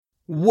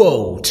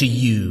Woe to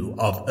you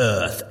of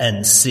earth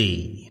and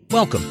sea.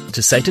 Welcome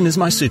to Satan is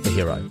My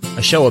Superhero,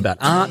 a show about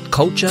art,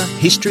 culture,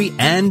 history,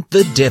 and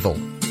the devil.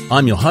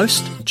 I'm your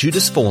host,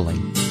 Judas Falling.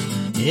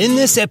 In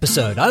this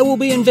episode, I will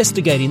be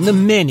investigating the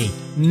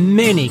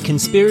many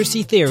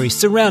conspiracy theories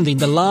surrounding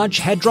the Large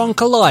Hadron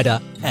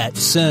Collider at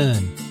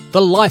CERN.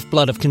 The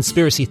lifeblood of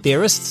conspiracy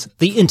theorists,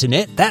 the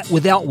internet, that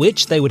without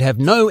which they would have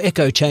no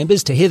echo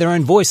chambers to hear their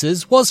own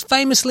voices, was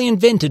famously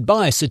invented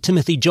by Sir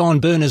Timothy John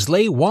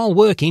Berners-Lee while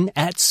working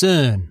at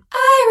CERN.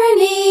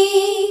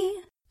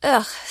 Irony!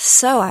 Ugh,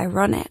 so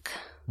ironic.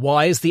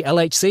 Why is the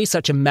LHC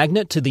such a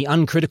magnet to the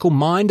uncritical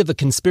mind of a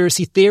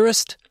conspiracy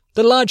theorist?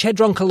 The Large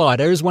Hadron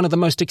Collider is one of the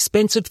most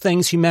expensive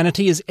things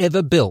humanity has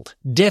ever built.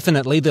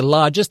 Definitely the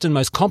largest and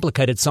most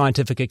complicated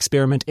scientific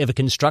experiment ever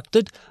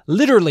constructed.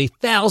 Literally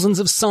thousands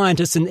of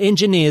scientists and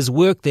engineers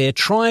work there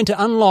trying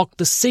to unlock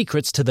the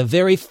secrets to the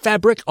very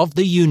fabric of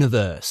the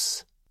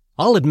universe.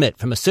 I'll admit,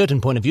 from a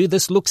certain point of view,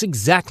 this looks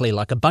exactly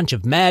like a bunch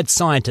of mad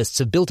scientists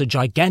have built a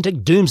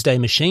gigantic doomsday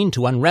machine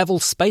to unravel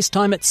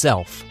space-time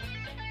itself.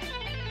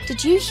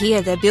 Did you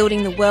hear they're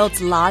building the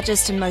world's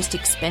largest and most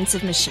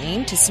expensive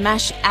machine to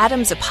smash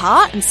atoms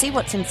apart and see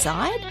what's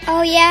inside?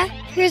 Oh yeah?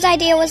 Whose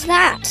idea was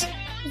that?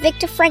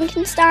 Victor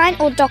Frankenstein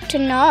or Dr.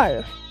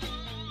 No?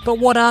 But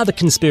what are the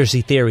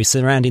conspiracy theories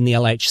surrounding the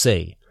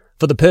LHC?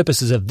 For the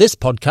purposes of this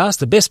podcast,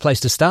 the best place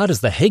to start is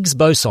the Higgs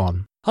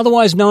boson,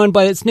 otherwise known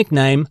by its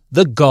nickname,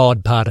 the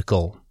God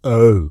particle.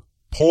 Oh,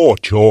 poor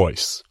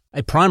choice.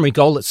 A primary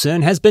goal at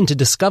CERN has been to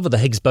discover the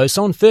Higgs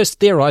boson, first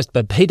theorized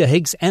by Peter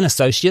Higgs and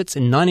associates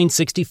in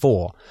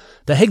 1964.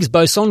 The Higgs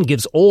boson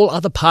gives all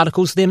other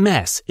particles their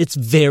mass. It's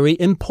very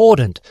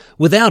important.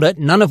 Without it,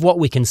 none of what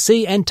we can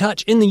see and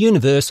touch in the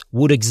universe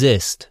would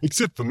exist.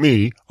 Except for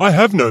me, I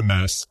have no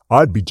mass.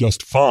 I'd be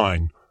just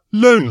fine.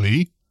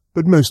 Lonely,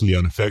 but mostly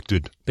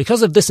unaffected.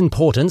 Because of this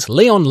importance,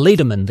 Leon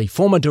Lederman, the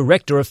former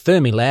director of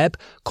Fermilab,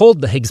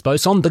 called the Higgs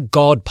boson the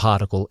God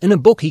particle in a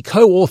book he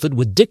co-authored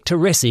with Dick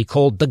Teresi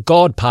called The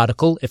God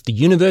Particle. If the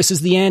universe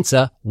is the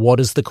answer, what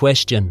is the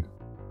question?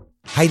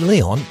 Hey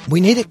Leon,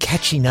 we need a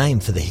catchy name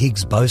for the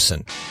Higgs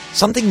boson.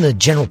 Something the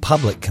general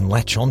public can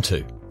latch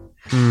onto.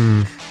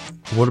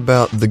 What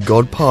about the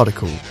God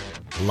particle?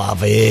 Love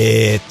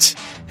it.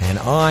 And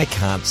I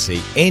can't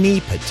see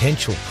any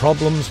potential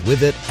problems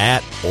with it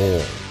at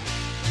all.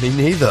 Me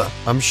neither.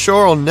 I'm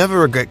sure I'll never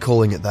regret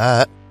calling it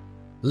that.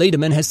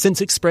 Lederman has since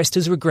expressed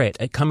his regret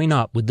at coming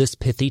up with this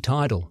pithy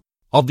title.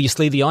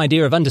 Obviously, the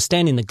idea of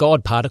understanding the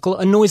God particle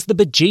annoys the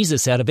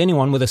bejesus out of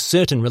anyone with a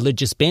certain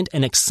religious bent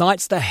and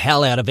excites the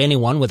hell out of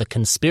anyone with a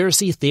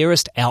conspiracy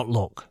theorist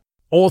outlook.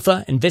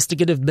 Author,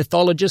 investigative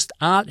mythologist,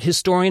 art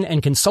historian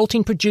and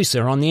consulting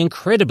producer on the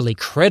incredibly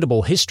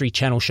credible History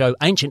Channel show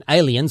Ancient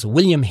Aliens,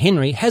 William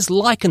Henry has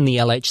likened the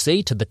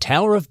LHC to the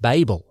Tower of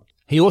Babel.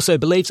 He also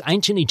believes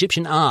ancient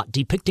Egyptian art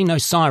depicting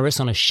Osiris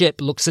on a ship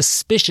looks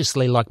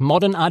suspiciously like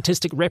modern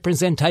artistic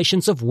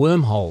representations of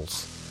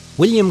wormholes.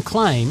 William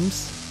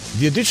claims,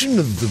 "The addition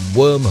of the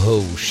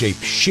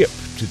wormhole-shaped ship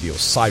to the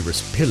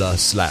Osiris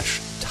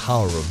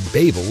Pillar/Tower of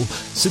Babel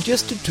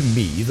suggested to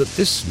me that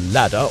this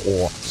ladder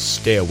or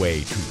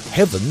stairway to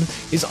heaven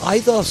is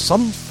either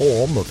some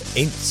form of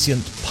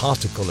ancient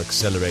particle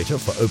accelerator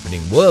for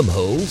opening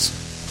wormholes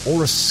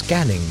or a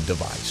scanning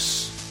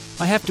device."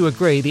 I have to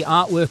agree, the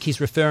artwork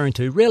he's referring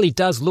to really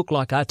does look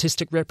like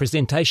artistic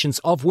representations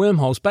of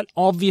wormholes, but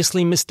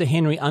obviously Mr.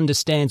 Henry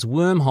understands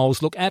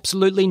wormholes look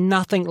absolutely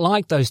nothing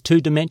like those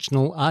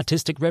two-dimensional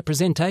artistic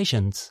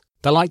representations.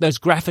 They're like those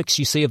graphics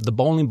you see of the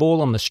bowling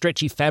ball on the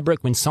stretchy fabric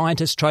when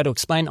scientists try to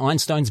explain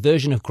Einstein's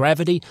version of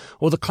gravity,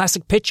 or the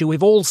classic picture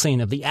we've all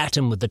seen of the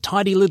atom with the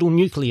tiny little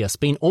nucleus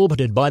being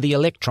orbited by the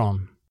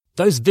electron.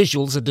 Those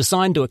visuals are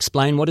designed to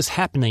explain what is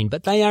happening,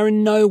 but they are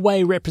in no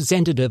way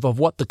representative of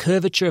what the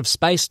curvature of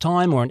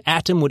space-time or an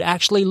atom would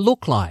actually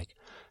look like.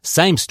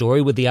 Same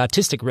story with the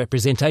artistic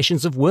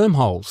representations of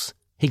wormholes.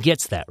 He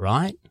gets that,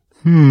 right?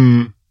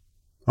 I'm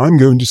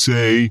going to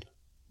say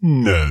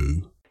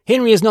no.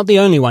 Henry is not the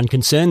only one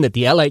concerned that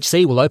the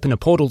LHC will open a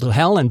portal to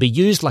hell and be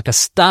used like a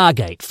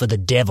stargate for the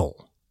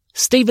devil.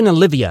 Stephen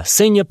Olivia,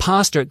 senior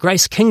pastor at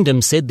Grace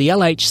Kingdom, said the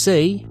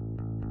LHC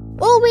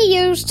will be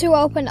used to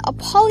open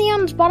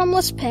Apollyon's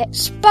bottomless pit,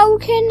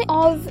 spoken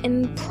of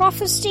in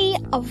prophecy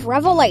of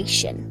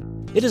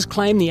Revelation. It has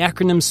claimed the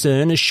acronym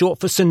CERN is short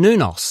for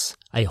Cernunnos,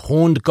 a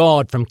horned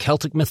god from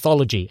Celtic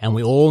mythology, and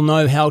we all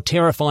know how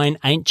terrifying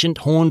ancient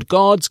horned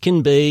gods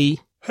can be.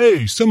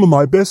 Hey, some of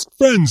my best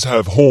friends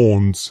have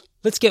horns.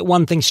 Let's get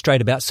one thing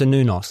straight about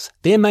Cernunnos.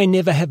 There may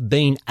never have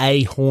been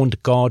a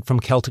horned god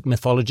from Celtic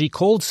mythology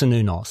called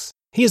Cernunnos.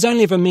 He is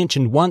only ever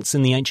mentioned once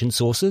in the ancient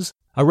sources.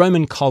 A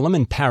Roman column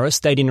in Paris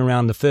dating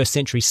around the 1st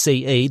century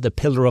CE, the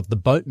Pillar of the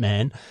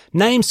Boatman,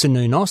 names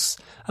Cernunnos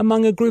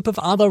among a group of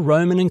other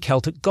Roman and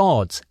Celtic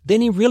gods. Then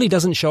he really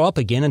doesn't show up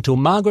again until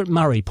Margaret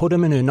Murray put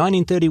him in her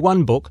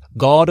 1931 book,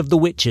 God of the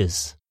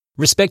Witches.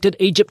 Respected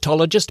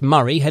Egyptologist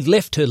Murray had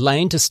left her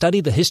lane to study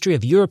the history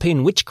of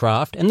European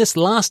witchcraft, and this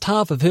last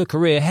half of her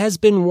career has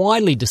been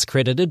widely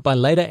discredited by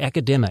later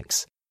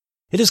academics.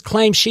 It is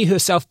claimed she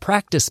herself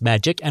practiced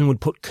magic and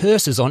would put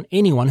curses on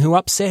anyone who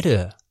upset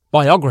her.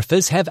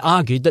 Biographers have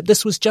argued that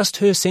this was just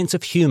her sense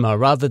of humour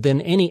rather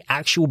than any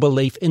actual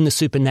belief in the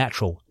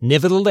supernatural.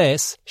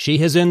 Nevertheless, she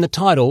has earned the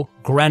title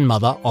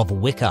Grandmother of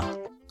Wicca.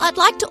 I'd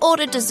like to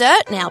order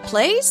dessert now,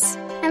 please.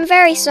 I'm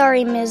very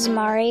sorry, Ms.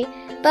 Murray,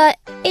 but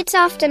it's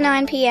after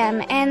 9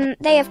 p.m. and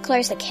they have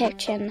closed the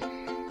kitchen.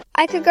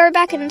 I could go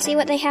back and see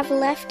what they have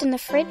left in the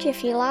fridge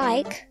if you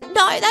like.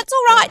 No, that's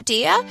all right,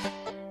 dear.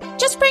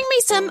 Just bring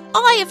me some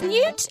Eye of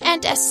Newt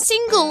and a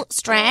single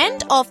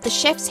strand of the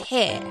chef's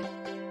hair.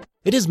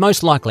 It is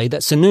most likely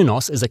that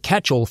Cernunnos is a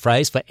catch-all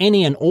phrase for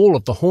any and all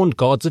of the horned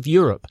gods of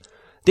Europe.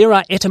 There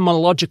are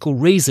etymological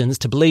reasons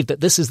to believe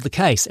that this is the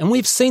case, and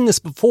we've seen this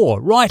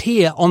before, right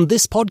here on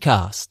this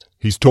podcast.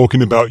 He's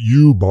talking about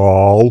you,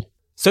 Baal.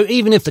 So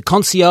even if the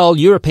Conseil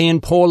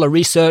European pour la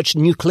Recherche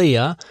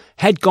Nucléaire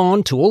had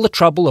gone to all the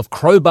trouble of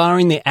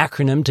crowbarring their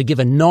acronym to give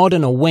a nod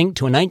and a wink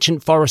to an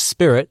ancient forest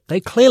spirit, they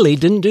clearly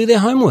didn't do their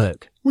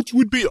homework. Which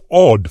would be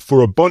odd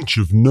for a bunch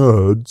of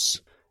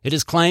nerds. It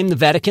is claimed the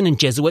Vatican and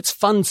Jesuits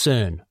fund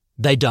CERN.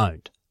 They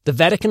don't. The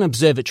Vatican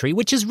Observatory,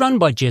 which is run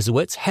by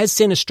Jesuits, has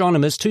sent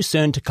astronomers to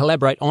CERN to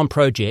collaborate on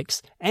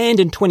projects, and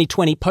in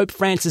 2020 Pope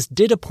Francis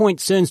did appoint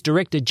CERN's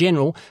Director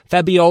General,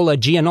 Fabiola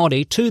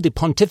Gianotti, to the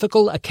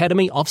Pontifical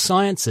Academy of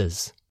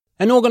Sciences,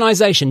 an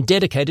organisation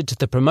dedicated to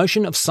the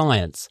promotion of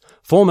science.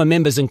 Former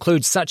members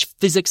include such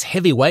physics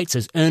heavyweights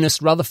as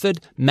Ernest Rutherford,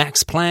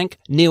 Max Planck,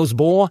 Niels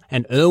Bohr,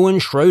 and Erwin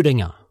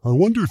Schrödinger. I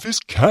wonder if his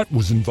cat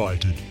was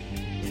invited.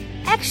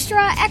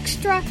 Extra,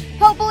 extra,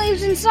 Pope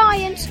believes in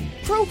science.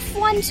 Proof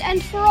once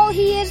and for all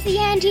he is the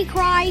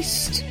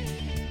Antichrist.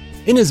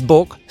 In his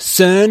book,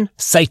 CERN,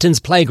 Satan's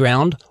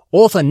Playground,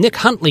 author Nick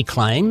Huntley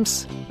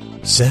claims,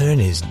 CERN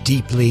is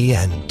deeply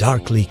and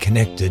darkly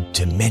connected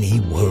to many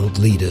world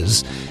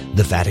leaders,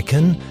 the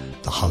Vatican,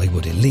 the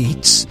Hollywood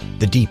elites,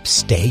 the deep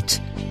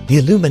state, the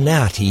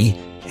Illuminati,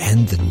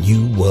 and the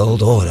New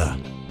World Order.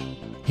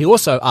 He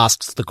also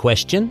asks the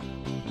question,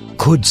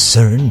 could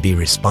CERN be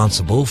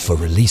responsible for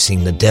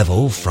releasing the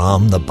devil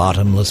from the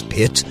bottomless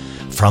pit,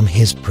 from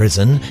his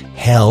prison,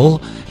 hell,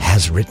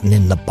 as written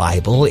in the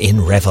Bible in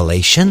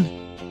Revelation?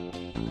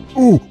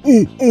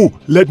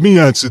 Let me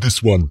answer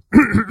this one.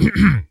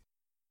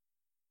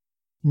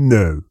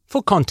 No.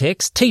 For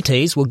context,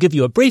 TTs will give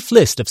you a brief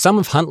list of some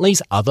of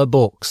Huntley's other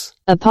books.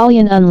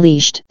 Apollyon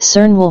Unleashed,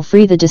 CERN will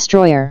free the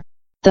destroyer.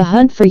 The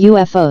Hunt for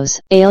UFOs,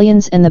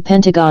 Aliens and the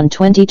Pentagon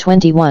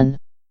 2021.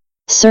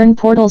 CERN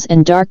Portals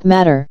and Dark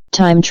Matter,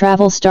 Time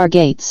Travel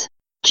Stargates.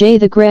 Jay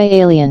the Grey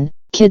Alien,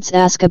 Kids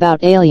Ask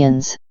About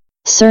Aliens.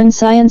 CERN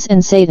Science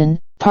and Satan,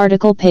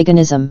 Particle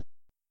Paganism.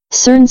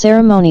 CERN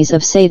Ceremonies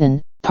of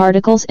Satan,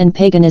 Particles and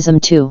Paganism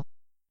 2.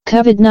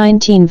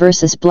 COVID-19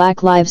 vs.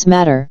 Black Lives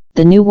Matter,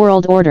 The New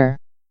World Order.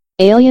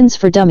 Aliens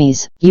for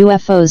Dummies,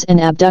 UFOs and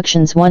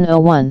Abductions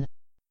 101.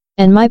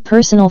 And my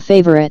personal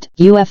favorite,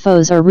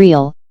 UFOs are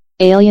real,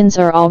 aliens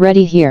are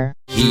already here.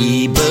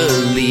 He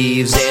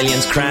believes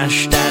aliens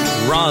crashed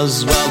at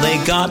Roswell.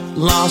 They got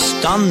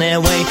lost on their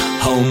way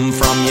home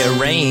from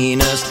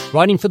Uranus.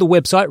 Writing for the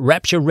website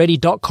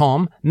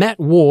RaptureReady.com, Matt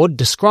Ward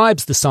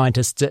describes the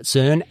scientists at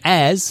CERN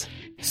as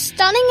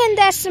stunning in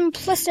their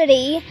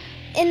simplicity,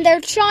 in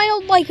their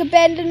childlike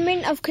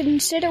abandonment of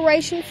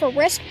consideration for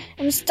risk,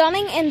 and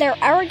stunning in their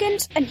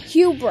arrogance and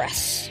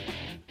hubris.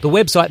 The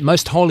website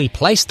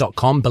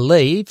MostHolyPlace.com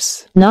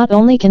believes not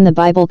only can the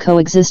Bible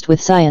coexist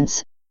with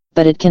science,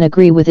 but it can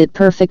agree with it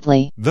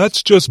perfectly.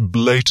 That's just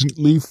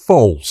blatantly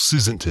false,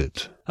 isn't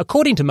it?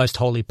 According to Most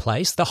Holy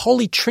Place, the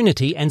Holy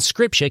Trinity and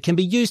Scripture can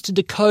be used to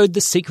decode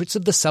the secrets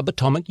of the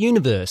subatomic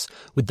universe,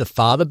 with the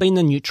Father being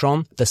the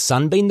neutron, the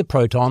Son being the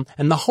proton,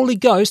 and the Holy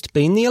Ghost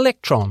being the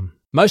electron.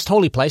 Most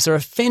Holy Place are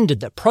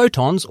offended that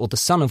protons, or the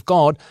Son of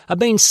God, are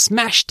being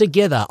smashed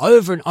together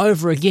over and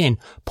over again.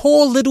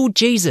 Poor little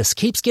Jesus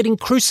keeps getting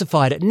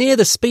crucified at near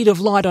the speed of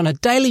light on a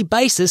daily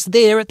basis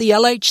there at the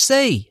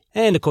LHC.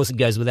 And of course it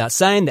goes without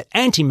saying that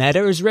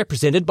antimatter is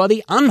represented by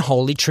the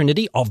unholy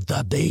trinity of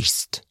the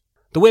beast.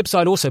 The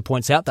website also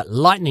points out that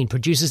lightning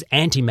produces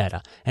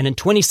antimatter, and in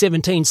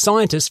 2017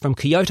 scientists from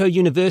Kyoto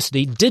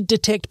University did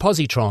detect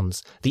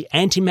positrons, the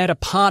antimatter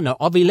partner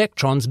of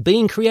electrons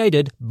being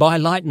created by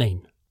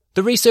lightning.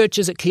 The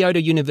researchers at Kyoto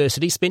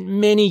University spent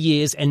many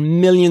years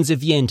and millions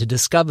of yen to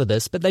discover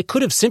this, but they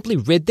could have simply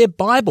read their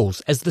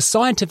Bibles, as the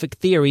scientific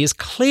theory is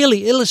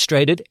clearly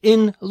illustrated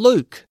in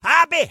Luke.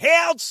 I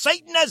beheld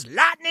Satan as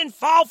lightning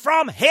fall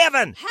from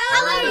heaven.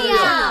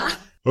 Hallelujah!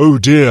 Oh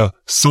dear,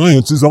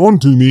 science is on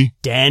to me.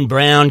 Dan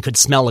Brown could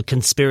smell a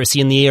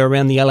conspiracy in the air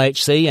around the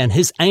LHC, and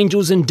his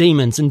Angels and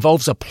Demons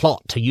involves a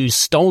plot to use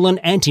stolen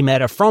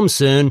antimatter from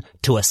CERN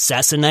to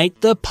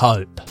assassinate the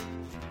Pope.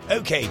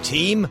 Okay,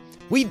 team.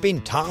 We've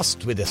been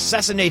tasked with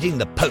assassinating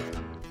the Pope.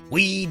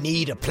 We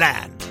need a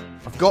plan.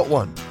 I've got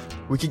one.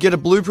 We could get a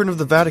blueprint of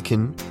the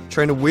Vatican,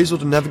 train a weasel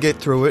to navigate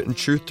through it and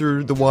chew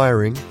through the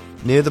wiring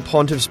near the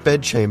pontiff's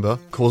bedchamber,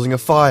 causing a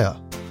fire.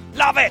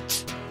 Love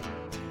it!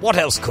 What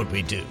else could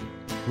we do?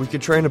 We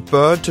could train a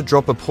bird to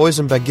drop a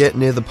poison baguette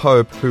near the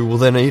Pope, who will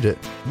then eat it.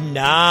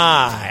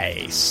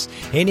 Nice.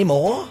 Any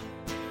more?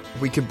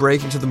 We could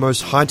break into the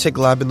most high-tech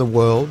lab in the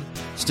world,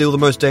 steal the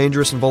most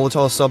dangerous and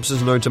volatile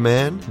substance known to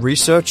man,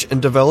 research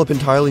and develop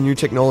entirely new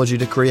technology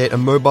to create a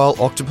mobile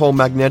octopole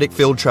magnetic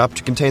field trap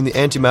to contain the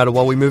antimatter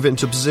while we move it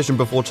into position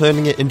before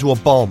turning it into a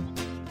bomb.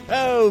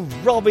 Oh,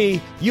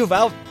 Robbie, you've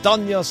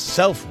outdone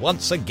yourself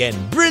once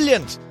again.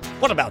 Brilliant!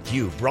 What about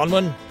you,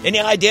 Bronwyn? Any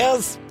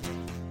ideas?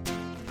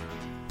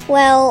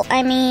 Well,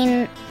 I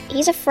mean,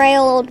 he's a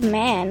frail old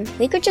man.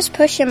 We could just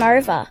push him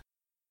over.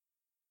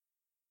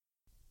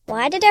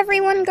 Why did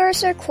everyone go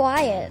so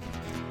quiet?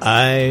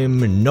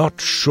 I'm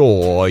not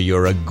sure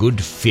you're a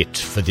good fit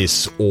for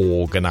this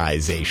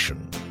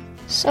organization.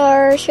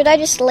 So, should I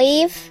just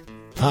leave?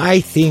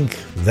 I think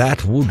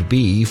that would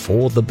be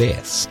for the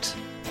best.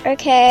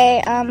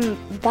 Okay,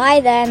 bye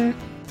then.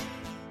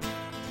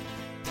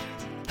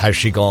 Has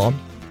she gone?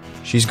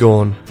 She's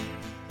gone.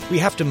 We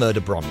have to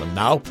murder Bronwyn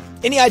now.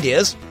 Any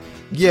ideas?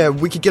 Yeah,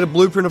 we could get a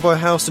blueprint of our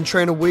house and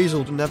train a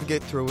weasel to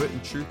navigate through it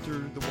and chew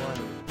through the wire.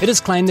 It is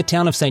claimed the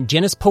town of St.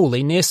 Genus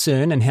Puli, near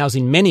Cerne and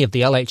housing many of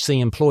the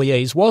LHC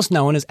employees, was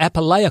known as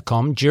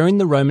Apolleiacum during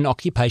the Roman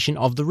occupation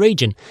of the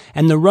region,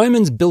 and the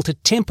Romans built a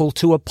temple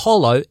to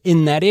Apollo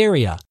in that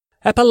area.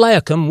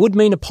 Apolleiacum would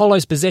mean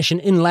Apollo's possession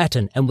in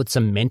Latin, and with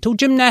some mental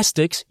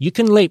gymnastics, you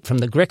can leap from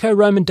the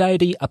Greco-Roman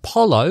deity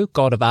Apollo,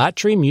 god of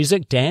archery,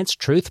 music, dance,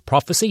 truth,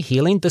 prophecy,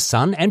 healing, the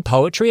sun, and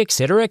poetry,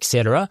 etc.,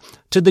 etc.,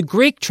 to the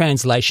Greek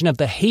translation of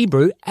the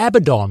Hebrew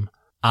Abaddon,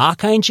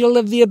 archangel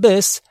of the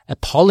abyss,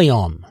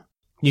 Apollyon.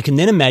 You can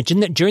then imagine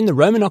that during the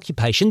Roman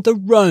occupation, the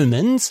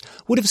Romans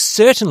would have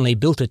certainly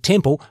built a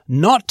temple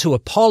not to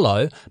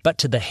Apollo, but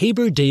to the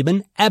Hebrew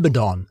demon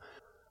Abaddon,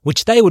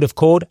 which they would have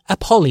called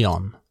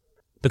Apollyon,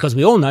 because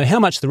we all know how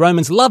much the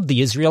Romans loved the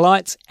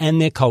Israelites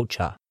and their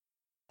culture.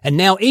 And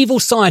now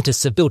evil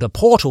scientists have built a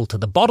portal to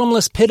the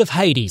bottomless pit of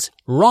Hades,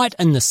 right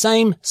in the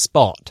same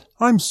spot.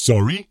 I'm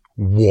sorry,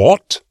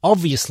 what?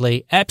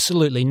 Obviously,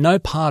 absolutely no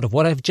part of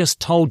what I've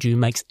just told you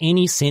makes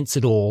any sense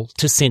at all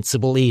to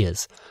sensible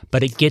ears.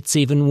 But it gets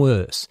even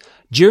worse.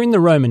 During the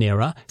Roman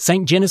era,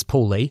 St. Genus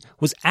Puli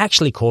was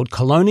actually called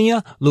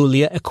Colonia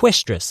Lulia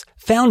Equestris,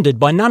 founded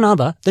by none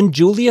other than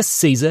Julius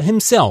Caesar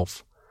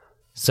himself.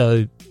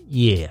 So,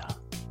 yeah.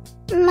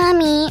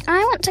 Mummy,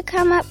 I want to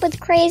come up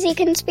with crazy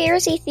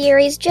conspiracy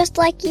theories just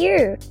like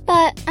you.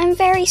 But I'm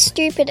very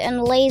stupid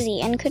and lazy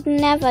and could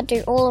never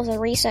do all of the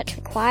research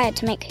required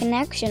to make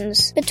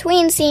connections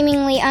between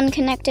seemingly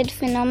unconnected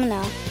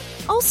phenomena.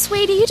 Oh,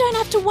 sweetie, you don't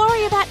have to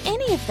worry about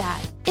any of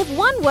that. If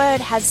one word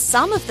has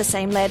some of the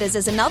same letters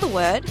as another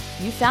word,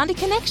 you found a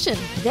connection.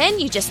 Then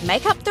you just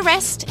make up the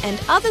rest,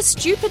 and other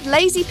stupid,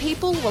 lazy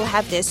people will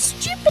have their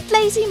stupid,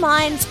 lazy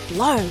minds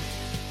blown.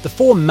 The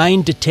four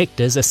main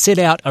detectors are set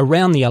out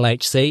around the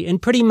LHC in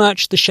pretty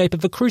much the shape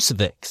of a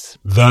crucifix.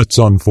 That's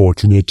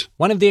unfortunate.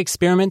 One of the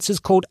experiments is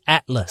called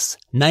Atlas,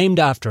 named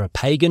after a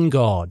pagan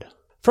god.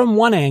 From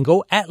one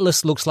angle,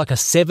 Atlas looks like a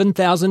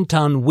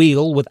 7,000-ton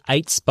wheel with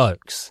 8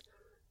 spokes.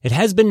 It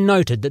has been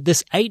noted that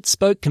this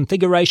 8-spoke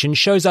configuration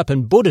shows up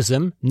in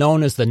Buddhism,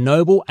 known as the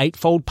Noble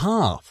Eightfold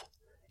Path.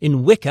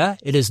 In Wicca,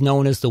 it is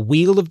known as the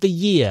Wheel of the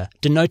Year,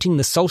 denoting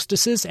the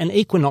solstices and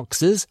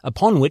equinoxes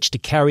upon which to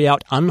carry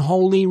out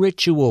unholy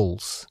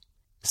rituals.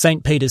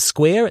 St. Peter's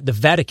Square at the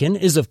Vatican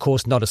is of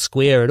course not a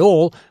square at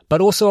all, but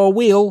also a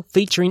wheel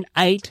featuring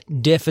 8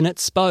 definite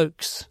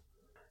spokes.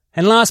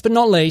 And last but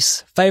not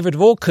least, favourite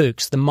of all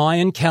kooks, the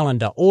Mayan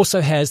calendar also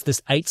has this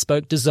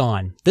 8-spoke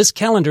design. This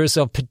calendar is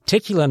of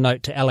particular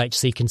note to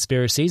LHC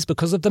conspiracies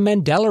because of the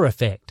Mandela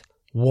effect.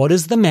 What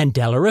is the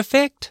Mandela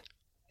effect?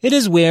 It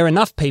is where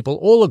enough people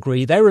all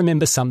agree they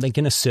remember something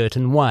in a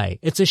certain way.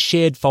 It's a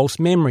shared false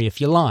memory,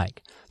 if you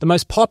like. The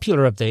most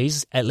popular of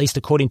these, at least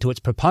according to its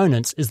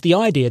proponents, is the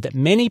idea that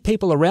many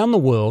people around the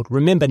world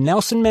remember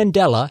Nelson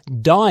Mandela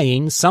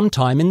dying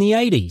sometime in the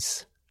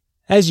 80s.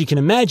 As you can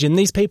imagine,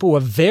 these people were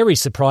very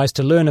surprised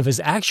to learn of his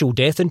actual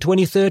death in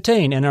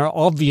 2013 and are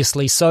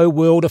obviously so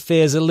world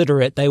affairs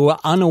illiterate they were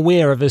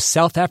unaware of his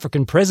South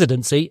African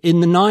presidency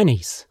in the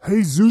 90s.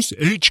 Jesus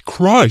H.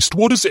 Christ,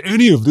 what has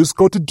any of this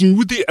got to do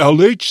with the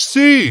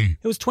LHC?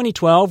 It was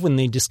 2012 when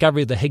the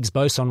discovery of the Higgs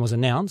boson was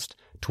announced.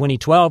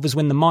 2012 is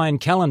when the Mayan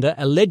calendar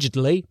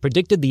allegedly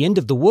predicted the end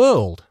of the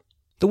world.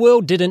 The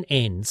world didn't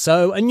end,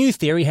 so a new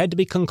theory had to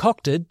be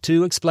concocted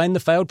to explain the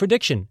failed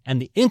prediction,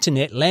 and the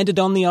internet landed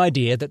on the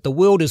idea that the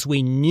world as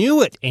we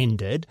knew it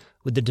ended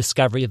with the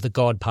discovery of the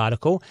God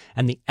particle,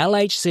 and the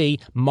LHC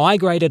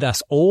migrated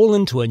us all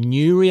into a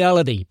new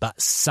reality.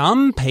 But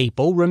some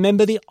people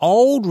remember the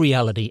old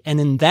reality, and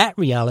in that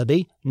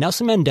reality,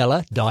 Nelson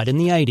Mandela died in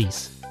the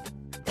 80s.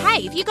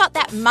 Hey, have you got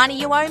that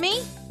money you owe me?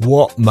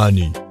 What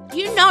money?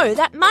 You know,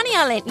 that money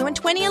I lent you in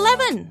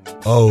 2011.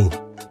 Oh,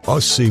 I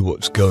see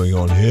what's going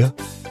on here.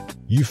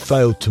 You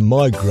failed to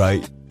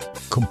migrate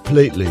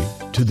completely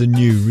to the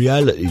new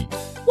reality.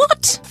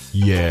 What?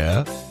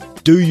 Yeah.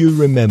 Do you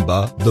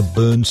remember the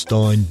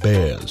Bernstein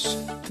Bears?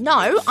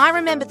 No, I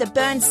remember the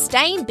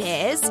Bernstein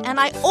Bears,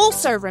 and I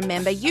also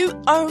remember you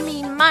owe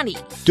me money.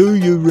 Do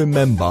you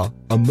remember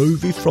a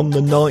movie from the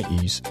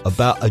 90s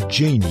about a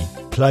genie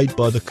played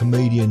by the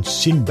comedian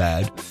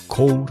Sinbad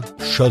called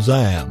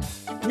Shazam?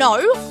 No,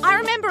 I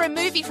remember a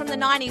movie from the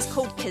 90s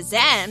called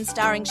Kazam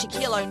starring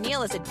Shaquille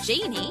O'Neal as a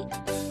genie.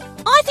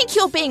 I think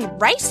you're being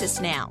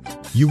racist now.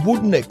 You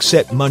wouldn't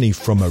accept money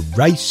from a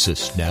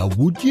racist now,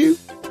 would you?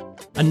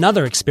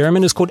 Another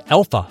experiment is called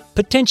Alpha,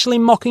 potentially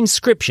mocking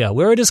scripture,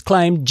 where it is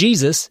claimed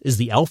Jesus is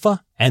the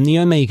Alpha and the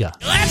Omega.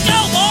 Let's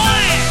go,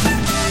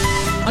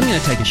 boy! I'm going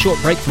to take a short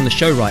break from the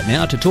show right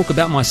now to talk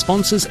about my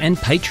sponsors and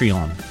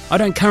Patreon. I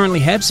don't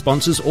currently have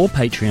sponsors or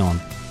Patreon,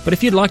 but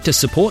if you'd like to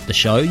support the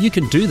show, you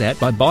can do that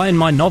by buying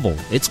my novel.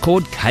 It's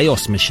called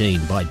Chaos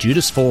Machine by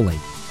Judas Fawley.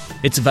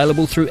 It's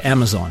available through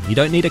Amazon. You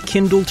don't need a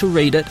Kindle to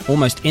read it.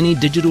 Almost any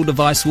digital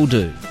device will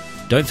do.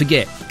 Don't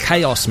forget,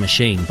 Chaos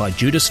Machine by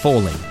Judas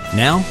Fawley.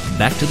 Now,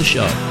 back to the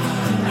show.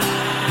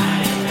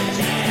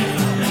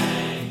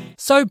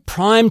 So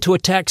primed to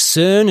attack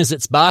CERN as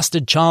its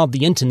bastard child,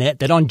 the internet,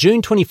 that on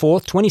June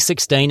 24th,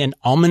 2016, an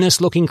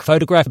ominous-looking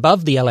photograph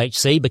above the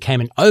LHC became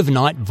an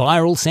overnight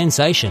viral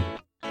sensation.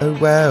 Oh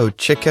wow,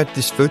 check out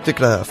this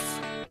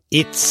photograph.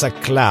 It's a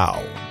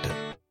cloud.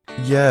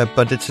 Yeah,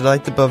 but it's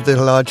right above the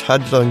Large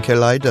Hadron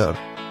Collider.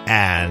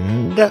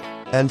 And?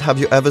 And have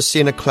you ever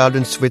seen a cloud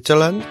in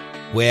Switzerland?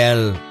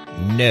 Well,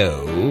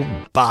 no,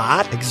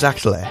 but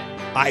Exactly.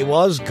 I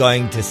was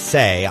going to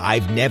say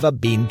I've never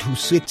been to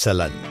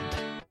Switzerland.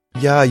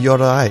 Yeah, you're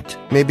right.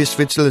 Maybe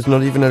Switzerland's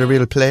not even a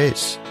real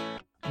place.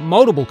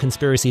 Multiple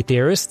conspiracy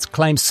theorists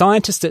claim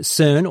scientists at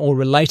CERN or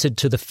related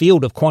to the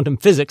field of quantum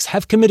physics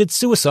have committed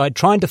suicide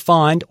trying to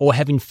find or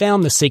having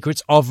found the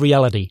secrets of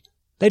reality.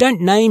 They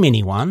don't name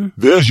anyone.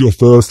 There's your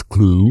first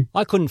clue.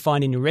 I couldn't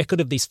find any record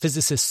of these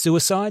physicists'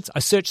 suicides. I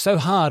searched so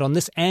hard on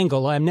this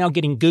angle I am now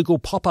getting Google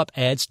pop-up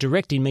ads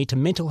directing me to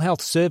mental health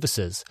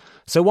services.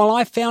 So while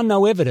I found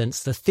no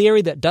evidence, the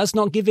theory that does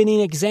not give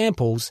any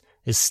examples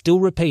is still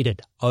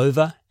repeated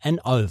over and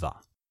over.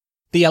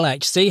 The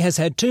LHC has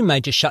had two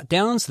major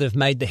shutdowns that have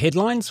made the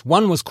headlines.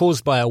 One was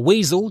caused by a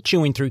weasel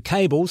chewing through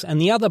cables and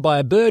the other by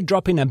a bird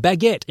dropping a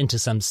baguette into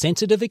some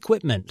sensitive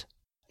equipment.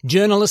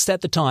 Journalists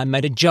at the time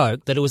made a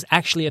joke that it was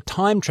actually a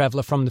time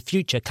traveller from the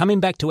future coming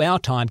back to our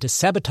time to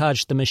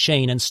sabotage the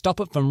machine and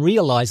stop it from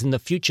realising the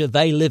future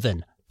they live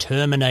in,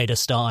 Terminator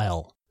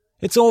style.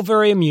 It's all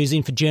very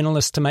amusing for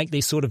journalists to make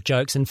these sort of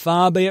jokes, and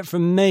far be it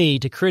from me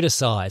to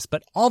criticise,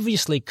 but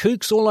obviously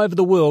kooks all over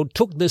the world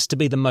took this to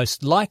be the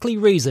most likely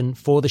reason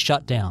for the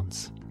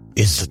shutdowns.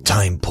 Is the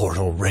time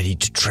portal ready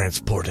to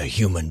transport a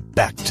human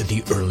back to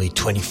the early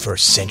 21st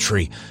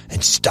century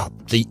and stop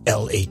the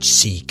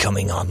LHC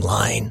coming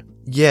online?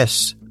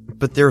 Yes,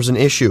 but there's an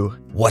issue.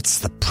 What's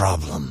the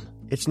problem?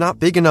 It's not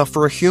big enough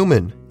for a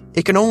human.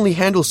 It can only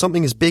handle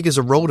something as big as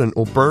a rodent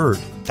or bird.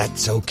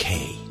 That's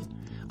okay.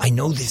 I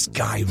know this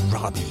guy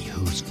Robbie,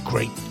 whose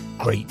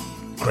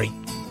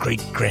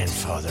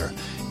great-great-great-great-grandfather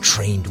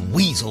trained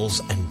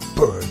weasels and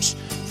birds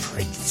for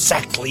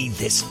exactly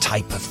this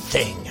type of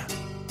thing.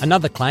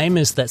 Another claim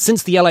is that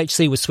since the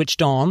LHC was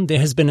switched on, there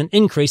has been an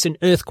increase in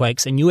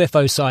earthquakes and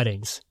UFO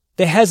sightings.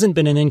 There hasn't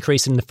been an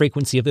increase in the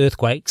frequency of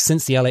earthquakes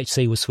since the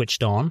LHC was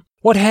switched on.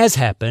 What has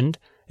happened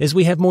is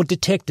we have more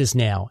detectors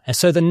now, and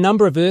so the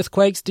number of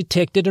earthquakes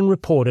detected and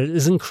reported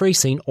is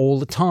increasing all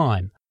the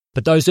time.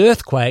 But those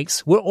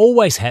earthquakes were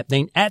always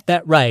happening at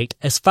that rate,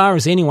 as far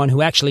as anyone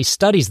who actually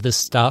studies this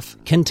stuff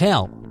can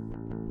tell.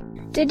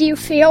 Did you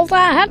feel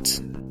that?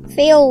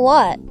 Feel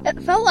what?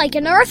 It felt like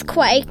an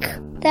earthquake.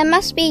 There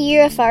must be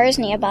UFOs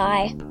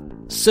nearby.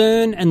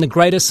 CERN and the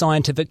greater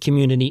scientific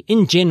community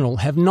in general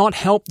have not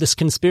helped this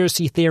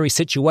conspiracy theory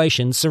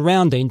situation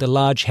surrounding the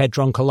Large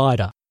Hadron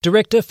Collider.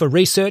 Director for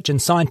Research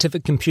and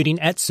Scientific Computing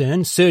at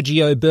CERN,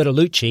 Sergio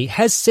Bertolucci,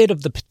 has said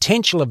of the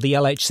potential of the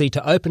LHC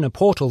to open a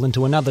portal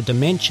into another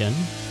dimension.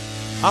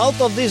 Out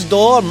of this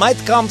door might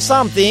come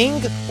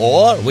something,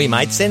 or we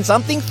might send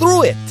something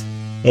through it.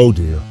 Oh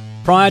dear.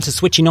 Prior to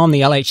switching on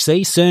the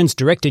LHC, CERN's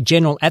Director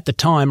General at the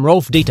time,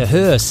 Rolf Dieter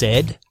Herr,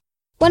 said,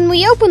 When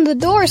we open the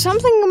door,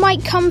 something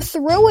might come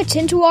through it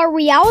into our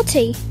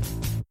reality.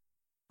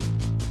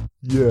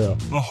 Yeah,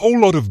 a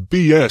whole lot of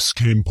BS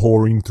came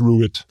pouring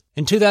through it.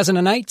 In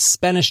 2008,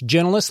 Spanish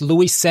journalist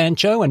Luis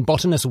Sancho and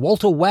botanist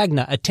Walter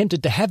Wagner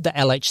attempted to have the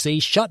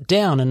LHC shut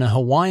down in a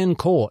Hawaiian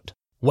court.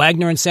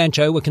 Wagner and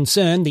Sancho were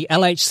concerned the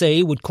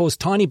LHC would cause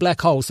tiny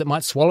black holes that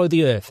might swallow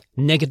the Earth,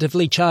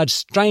 negatively charged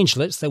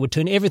strangelets that would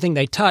turn everything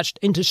they touched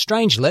into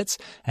strangelets,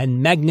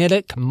 and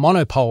magnetic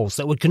monopoles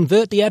that would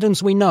convert the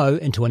atoms we know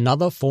into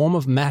another form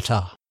of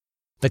matter.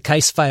 The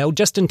case failed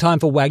just in time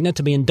for Wagner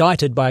to be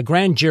indicted by a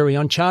grand jury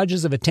on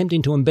charges of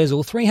attempting to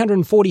embezzle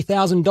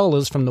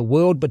 $340,000 from the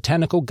World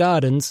Botanical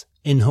Gardens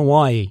in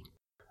Hawaii.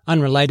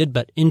 Unrelated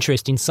but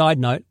interesting side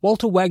note,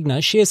 Walter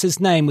Wagner shares his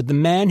name with the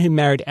man who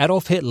married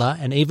Adolf Hitler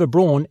and Eva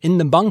Braun in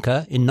the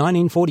bunker in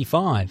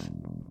 1945.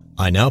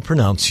 I now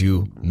pronounce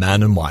you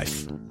man and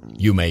wife.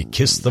 You may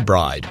kiss the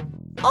bride.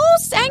 Oh,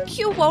 thank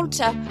you,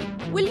 Walter.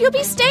 Will you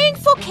be staying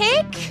for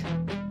cake?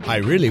 I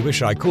really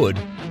wish I could,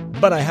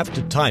 but I have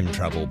to time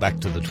travel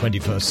back to the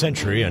 21st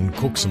century and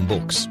cook some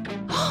books.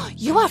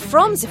 You are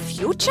from the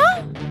future?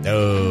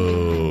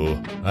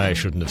 Oh, I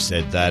shouldn't have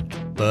said that,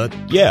 but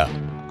yeah.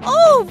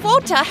 Oh,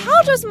 Walter,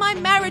 how does my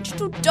marriage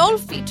to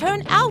Dolphy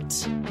turn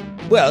out?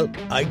 Well,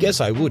 I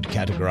guess I would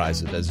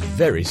categorize it as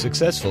very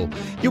successful.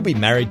 You'll be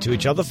married to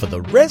each other for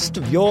the rest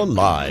of your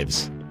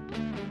lives.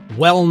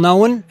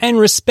 Well-known and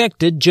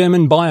respected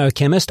German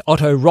biochemist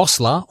Otto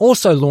Rossler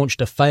also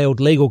launched a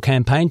failed legal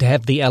campaign to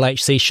have the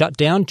LHC shut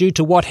down due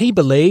to what he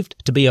believed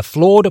to be a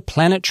flawed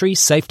planetary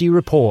safety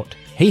report.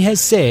 He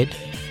has said,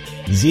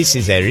 "This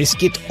is a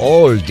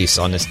risk-it-all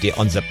dishonesty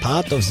on the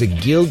part of the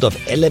Guild of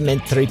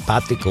Elementary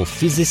Particle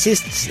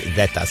Physicists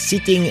that are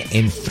sitting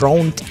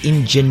enthroned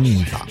in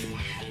Geneva."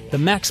 The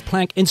Max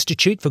Planck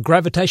Institute for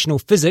Gravitational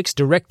Physics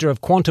Director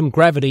of Quantum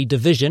Gravity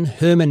Division,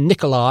 Hermann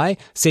Nicolai,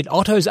 said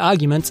Otto's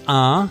arguments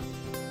are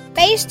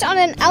based on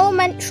an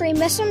elementary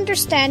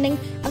misunderstanding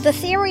of the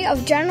theory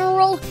of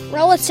general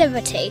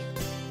relativity.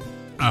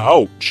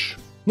 Ouch.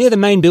 Near the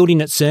main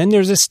building at CERN,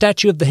 there is a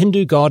statue of the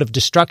Hindu god of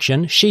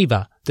destruction,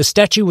 Shiva. The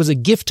statue was a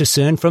gift to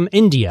CERN from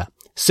India.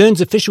 CERN's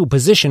official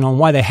position on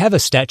why they have a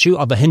statue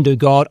of a Hindu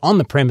god on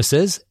the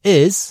premises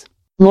is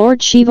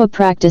Lord Shiva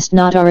practiced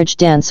Nataraj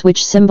dance,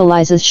 which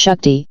symbolizes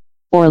Shakti,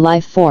 or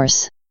life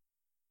force.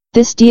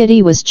 This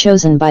deity was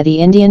chosen by the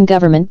Indian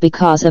government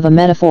because of a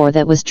metaphor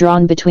that was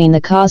drawn between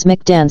the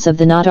cosmic dance of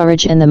the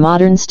Nataraj and the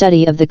modern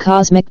study of the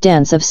cosmic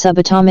dance of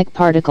subatomic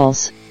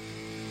particles.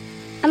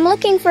 I'm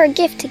looking for a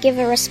gift to give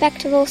a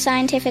respectable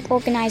scientific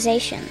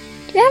organization.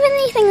 Do you have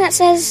anything that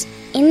says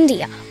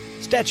India?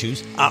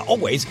 Statues are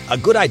always a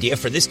good idea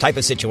for this type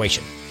of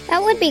situation.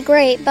 That would be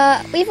great,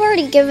 but we've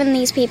already given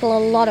these people a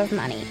lot of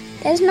money.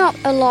 There's not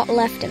a lot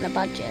left in the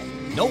budget.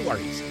 No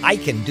worries, I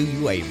can do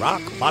you a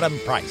rock-bottom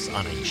price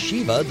on a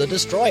Shiva the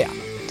Destroyer.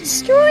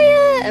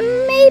 Destroyer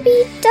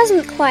maybe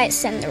doesn't quite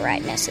send the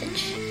right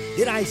message.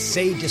 Did I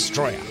say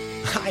Destroyer?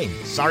 I'm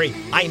sorry,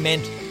 I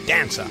meant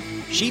Dancer.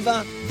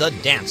 Shiva the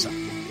Dancer.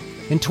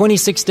 In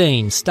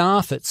 2016,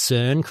 staff at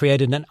CERN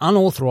created an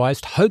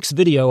unauthorized hoax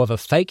video of a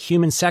fake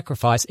human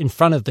sacrifice in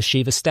front of the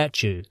Shiva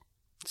statue.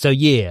 So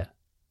yeah,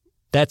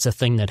 that's a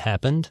thing that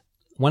happened.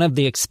 One of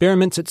the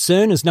experiments at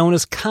CERN is known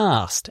as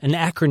CAST, an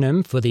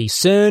acronym for the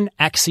CERN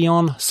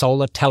Axion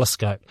Solar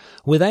Telescope,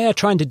 where they are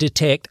trying to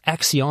detect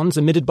axions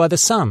emitted by the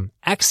sun.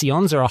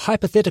 Axions are a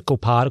hypothetical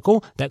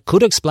particle that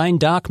could explain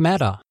dark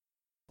matter.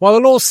 While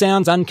it all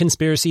sounds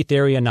unconspiracy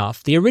theory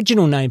enough, the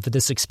original name for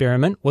this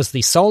experiment was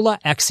the Solar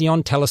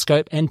Axion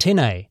Telescope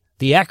Antennae,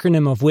 the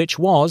acronym of which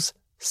was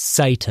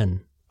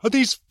Satan. Are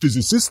these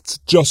physicists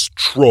just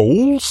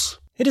trolls?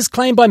 It is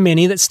claimed by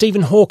many that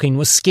Stephen Hawking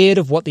was scared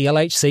of what the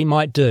LHC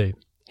might do.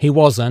 He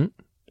wasn't.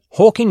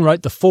 Hawking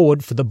wrote the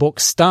foreword for the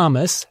book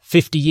Starmus,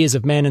 50 Years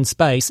of Man in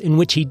Space, in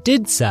which he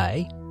did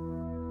say,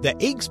 "There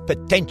is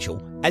potential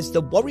as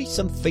the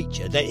worrisome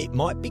feature that it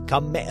might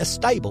become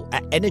metastable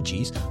at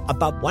energies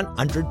above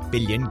 100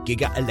 billion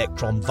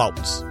giga-electron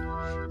volts.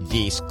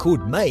 This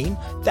could mean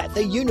that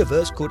the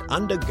universe could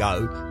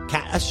undergo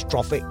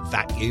catastrophic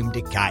vacuum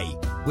decay,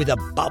 with a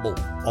bubble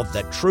of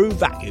the true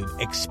vacuum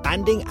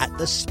expanding at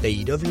the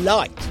speed of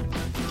light.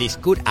 This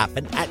could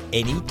happen at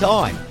any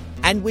time,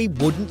 and we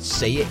wouldn't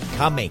see it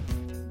coming."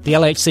 The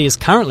LHC is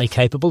currently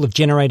capable of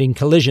generating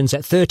collisions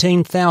at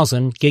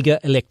 13,000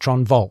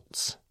 giga-electron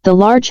volts. The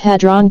Large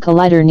Hadron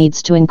Collider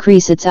needs to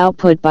increase its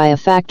output by a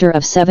factor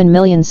of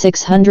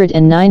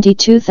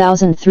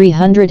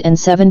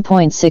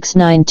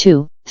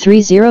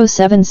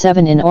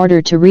 7,692,307.692, in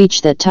order to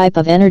reach that type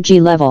of energy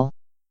level.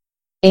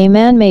 A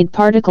man-made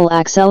particle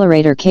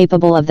accelerator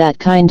capable of that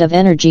kind of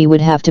energy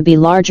would have to be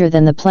larger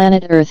than the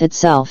planet Earth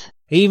itself.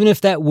 Even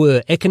if that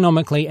were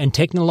economically and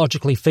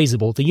technologically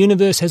feasible, the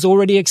universe has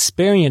already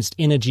experienced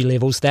energy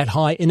levels that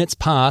high in its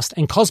past,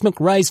 and cosmic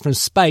rays from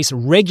space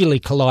regularly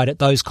collide at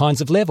those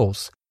kinds of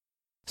levels.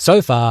 So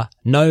far,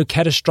 no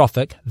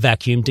catastrophic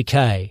vacuum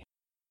decay.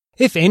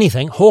 If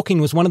anything,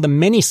 Hawking was one of the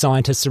many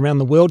scientists around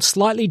the world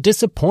slightly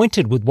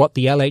disappointed with what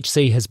the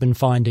LHC has been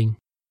finding.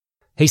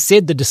 He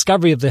said the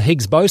discovery of the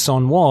Higgs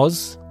boson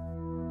was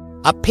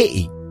a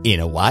pity,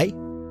 in a way,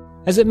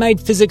 as it made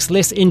physics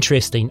less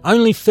interesting,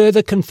 only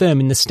further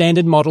confirming the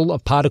standard model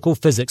of particle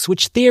physics,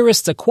 which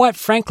theorists are quite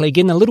frankly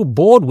getting a little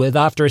bored with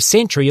after a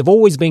century of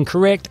always being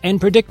correct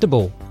and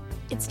predictable.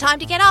 It's time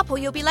to get up or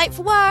you'll be late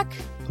for work.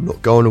 I'm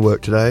not going to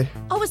work today.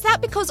 Oh, is that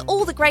because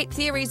all the great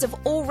theories have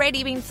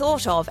already been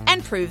thought of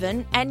and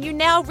proven, and you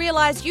now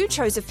realise you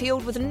chose a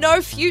field with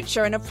no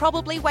future and have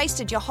probably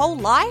wasted your whole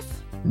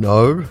life?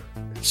 No.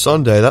 It's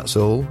Sunday, that's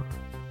all.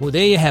 Well,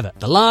 there you have it,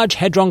 the Large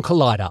Hadron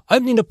Collider,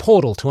 opening a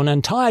portal to an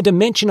entire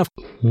dimension of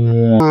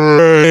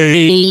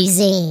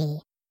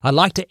crazy. I'd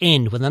like to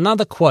end with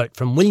another quote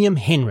from William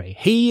Henry,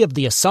 he of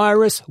the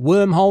Osiris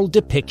wormhole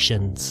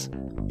depictions.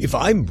 If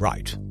I'm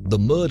right, the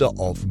murder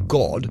of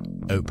God,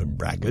 open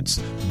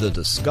brackets, the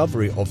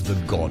discovery of the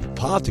God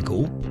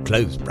particle,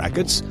 close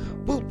brackets,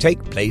 will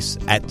take place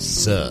at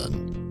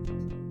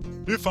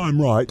CERN. If I'm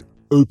right,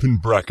 open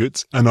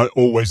brackets, and I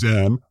always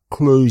am,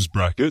 close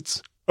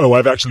brackets, Oh,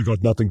 I've actually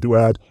got nothing to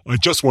add. I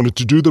just wanted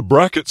to do the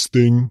brackets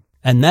thing.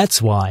 And that's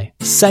why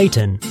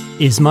Satan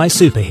is my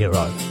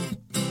superhero.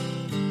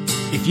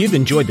 If you've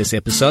enjoyed this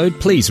episode,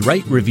 please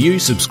rate, review,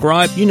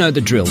 subscribe, you know the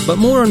drill. But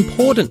more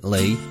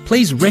importantly,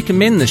 please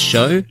recommend this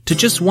show to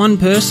just one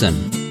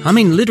person. I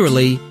mean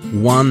literally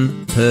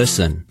one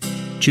person.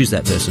 Choose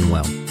that person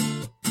well.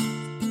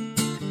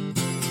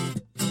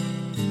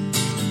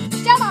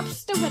 Shut up,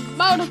 stupid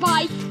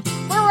motorbike!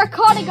 We're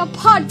recording a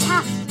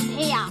podcast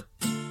here!